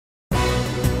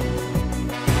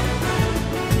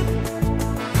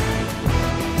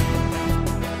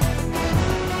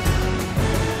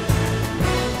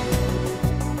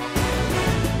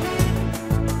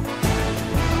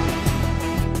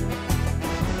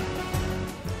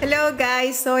Hello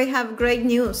guys, so I have great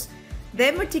news. The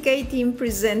MRTK team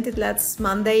presented last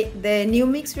Monday the new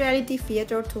mixed reality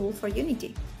theater tool for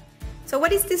Unity. So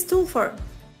what is this tool for?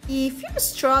 If you're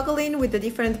struggling with the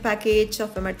different package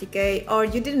of MRTK, or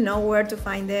you didn't know where to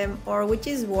find them, or which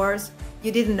is worse,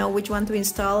 you didn't know which one to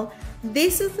install,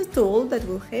 this is the tool that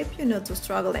will help you not to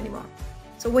struggle anymore.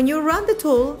 So when you run the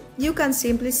tool, you can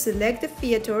simply select the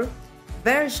theater,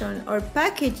 version or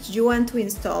package you want to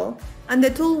install, and the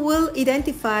tool will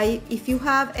identify if you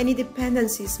have any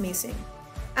dependencies missing.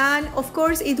 And of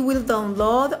course, it will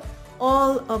download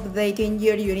all updating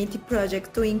your Unity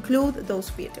project to include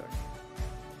those features.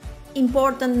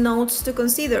 Important notes to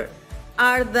consider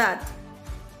are that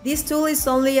this tool is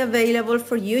only available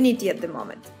for Unity at the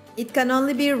moment. It can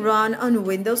only be run on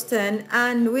Windows 10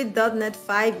 and with .NET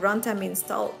 5 runtime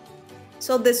installed.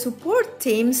 So the support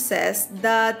team says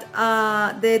that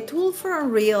the tool for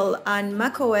Unreal and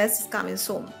macOS is coming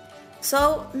soon.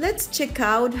 So let's check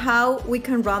out how we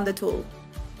can run the tool.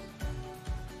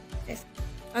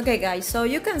 Okay guys, so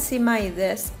you can see my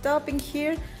desktop in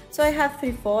here. So I have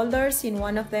 3 folders. In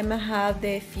one of them I have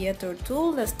the theater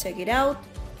tool. Let's check it out.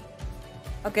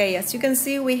 Okay, as you can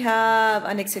see, we have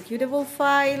an executable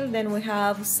file, then we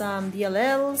have some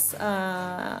DLLs.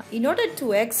 In order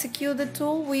to execute the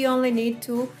tool, we only need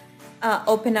to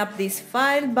open up this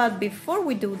file, but before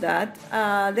we do that,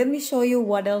 let me show you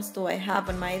what else do I have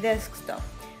on my desktop.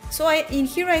 So in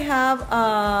here I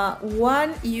have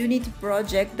one Unity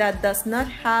project that does not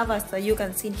have, as you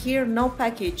can see here, no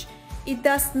package. It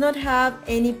does not have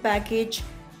any package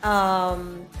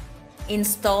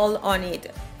installed on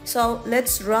it. So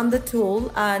let's run the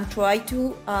tool and try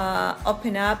to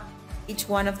open up each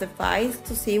one of the files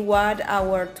to see what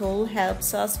our tool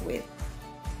helps us with.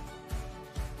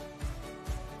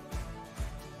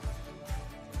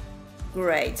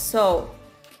 Great, so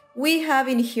we have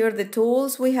in here the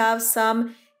tools. We have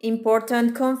some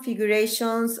important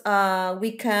configurations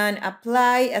we can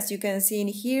apply. As you can see in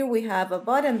here, we have a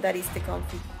button that is the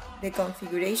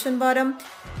configuration button,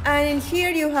 and in here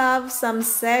you have some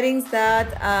settings that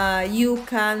you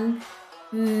can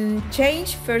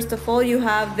change. First of all, you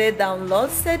have the download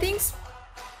settings.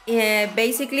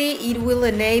 Basically it will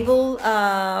enable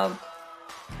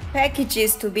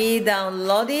packages to be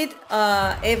downloaded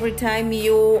every time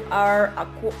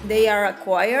they are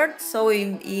acquired. So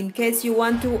in case you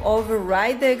want to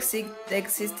override the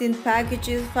existing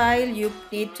packages file, you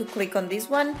need to click on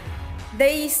this one.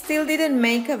 They still didn't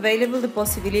make available the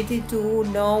possibility to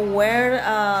know where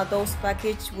those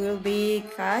packages will be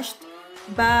cached,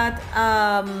 but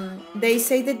they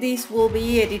say that this will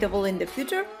be editable in the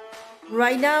future.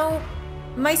 Right now,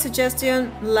 my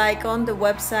suggestion, like on the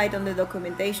website, on the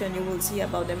documentation, you will see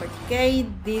about MRTK,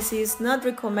 this is not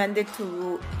recommended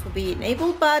to be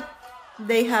enabled, but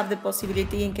they have the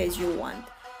possibility in case you want.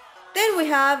 Then we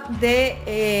have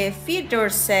the filter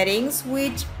settings,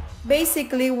 which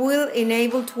basically will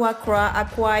enable to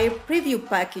acquire preview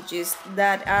packages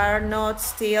that are not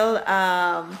still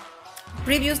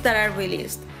previews that are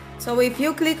released. So if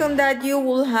you click on that, you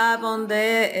will have on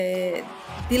the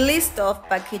list of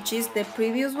packages the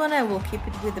previous one. I will keep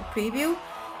it with the preview.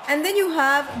 And then you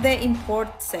have the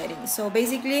import settings. So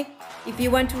basically, if you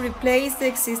want to replace the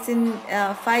existing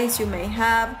files you may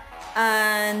have,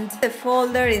 and the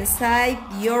folder inside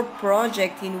your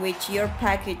project in which your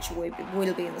package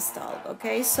will be installed.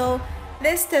 Okay, so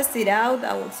let's test it out.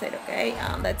 I will say okay,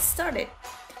 and let's start it.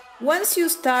 Once you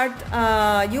start,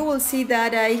 you will see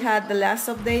that I had the last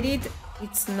updated.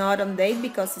 It's not on date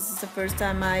because this is the first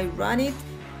time I run it,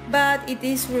 but it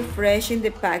is refreshing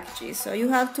the packages, so you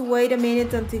have to wait a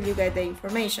minute until you get the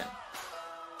information.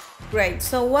 Great,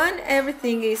 so when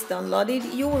everything is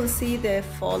downloaded, you will see the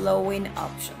following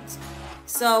options.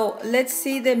 So let's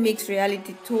see the mixed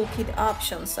reality toolkit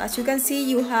options. As you can see,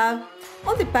 you have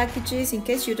all the packages. In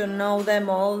case you don't know them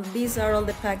all, these are all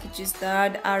the packages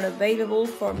that are available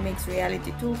for mixed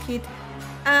reality toolkit.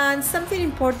 And something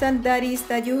important that is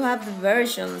that you have the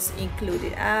versions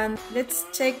included, and let's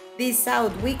check this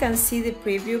out. We can see the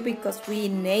preview because we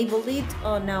enabled it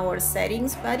on our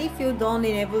settings, but if you don't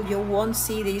enable, you won't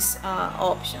see these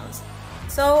options.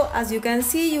 So as you can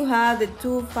see, you have the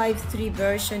 2.5.3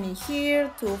 version in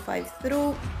here,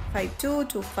 2.5.2,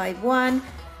 2.5.1,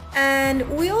 and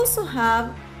we also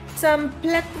have some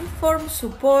platform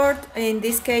support. In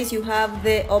this case, you have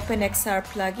the OpenXR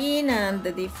plugin and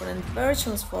the different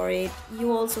versions for it.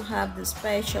 You also have the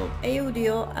spatial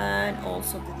audio and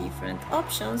also the different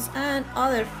options and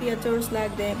other features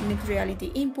like the mixed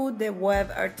reality input, the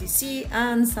WebRTC,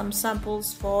 and some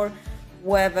samples for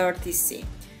WebRTC.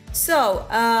 So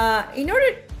in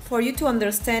order for you to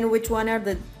understand which one are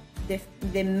the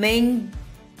the main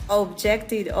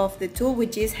objective of the tool,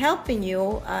 which is helping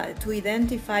you to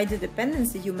identify the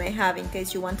dependencies you may have in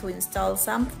case you want to install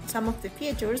some of the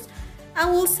features. I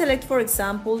will select, for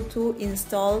example, to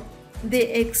install the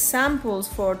examples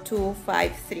for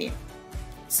 253.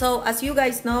 So as you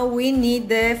guys know, we need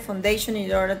the foundation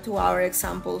in order to our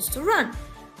examples to run.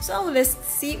 So let's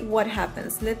see what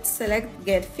happens. Let's select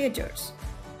Get Features.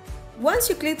 Once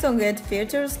you click on Get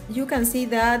Features, you can see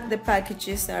that the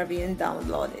packages are being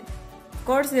downloaded. Of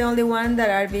course, the only ones that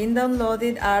are being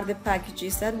downloaded are the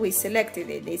packages that we selected,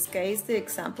 in this case, the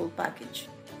example package.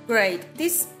 Great,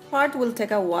 this part will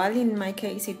take a while. In my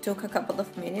case, it took a couple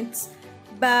of minutes.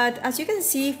 But as you can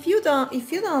see, if you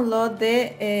download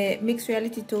the Mixed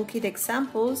Reality Toolkit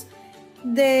examples,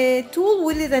 the tool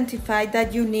will identify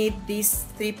that you need these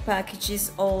 3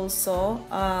 packages also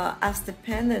as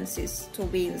dependencies to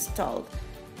be installed.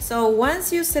 So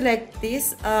once you select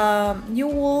this, you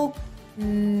will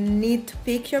need to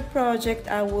pick your project.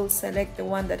 I will select the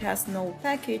one that has no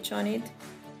package on it,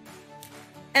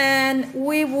 and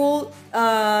we will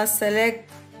select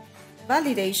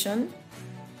validation.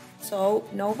 So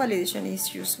no validation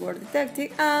issues were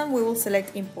detected, and we will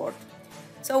select import.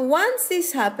 So once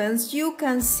this happens, you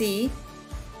can see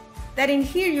that in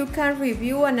here you can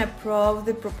review and approve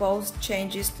the proposed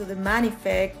changes to the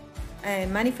manifest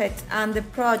and the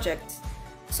project.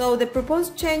 So the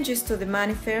proposed changes to the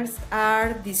manifest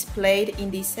are displayed in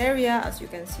this area, as you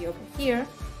can see over here,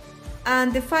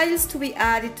 and the files to be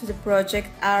added to the project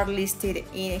are listed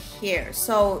in here.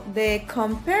 So the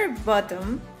compare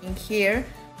button in here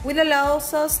will allow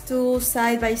us to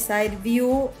side-by-side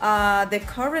view the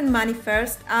current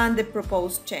manifest and the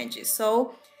proposed changes.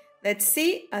 So let's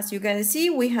see. As you can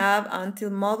see, we have until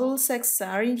modules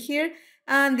XR in here,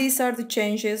 and these are the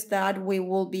changes that we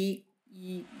will be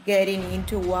getting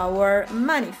into our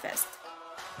manifest.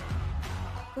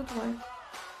 Good one.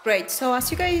 Great. So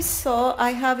as you guys saw,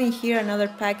 I have in here another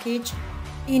package.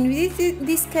 In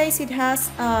this case, it has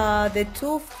the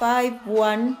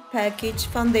 251 package,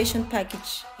 foundation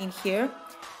package in here.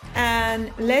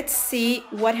 And let's see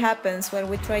what happens when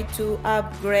we try to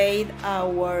upgrade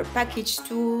our package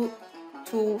to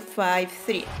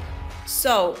 253.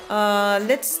 So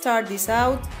let's start this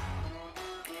out.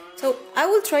 So I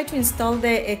will try to install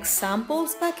the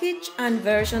examples package and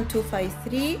version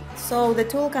 253, so the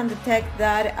tool can detect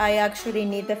that I actually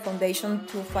need the foundation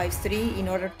 253 in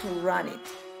order to run it.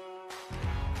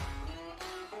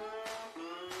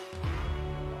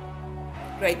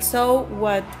 Great, so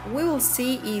what we will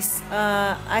see is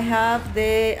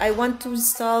I want to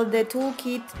install the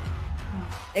toolkit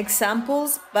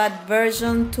examples, but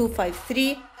version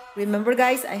 253. Remember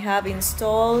guys, I have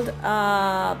installed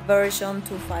version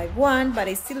 251, but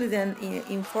I still didn't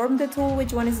inform the tool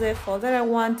which one is the folder I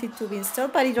wanted to be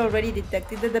installed, but it already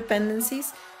detected the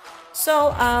dependencies. So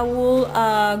I will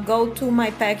go to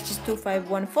my packages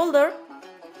 251 folder.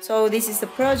 So this is the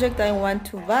project I want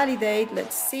to validate.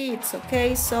 Let's see, it's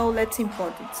okay, so let's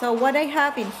import it. So what I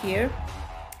have in here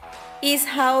is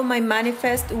how my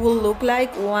manifest will look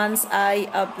like once I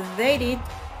update it,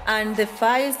 and the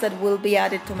files that will be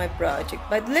added to my project.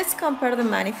 But let's compare the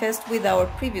manifest with our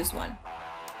previous one.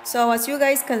 So as you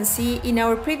guys can see, in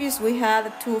our previous we had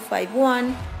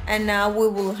 251, and now we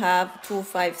will have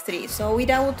 253. So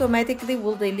it automatically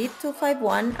will delete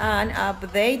 251 and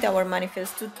update our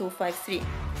manifest to 253.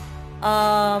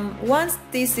 Once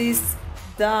this is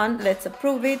done, let's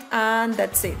approve it, and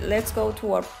that's it. Let's go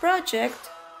to our project,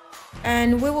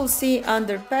 and we will see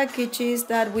under packages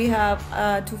that we have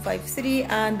 253,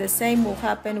 and the same will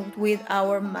happen with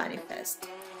our manifest.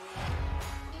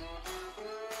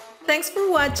 Thanks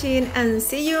for watching, and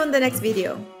see you on the next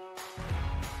video.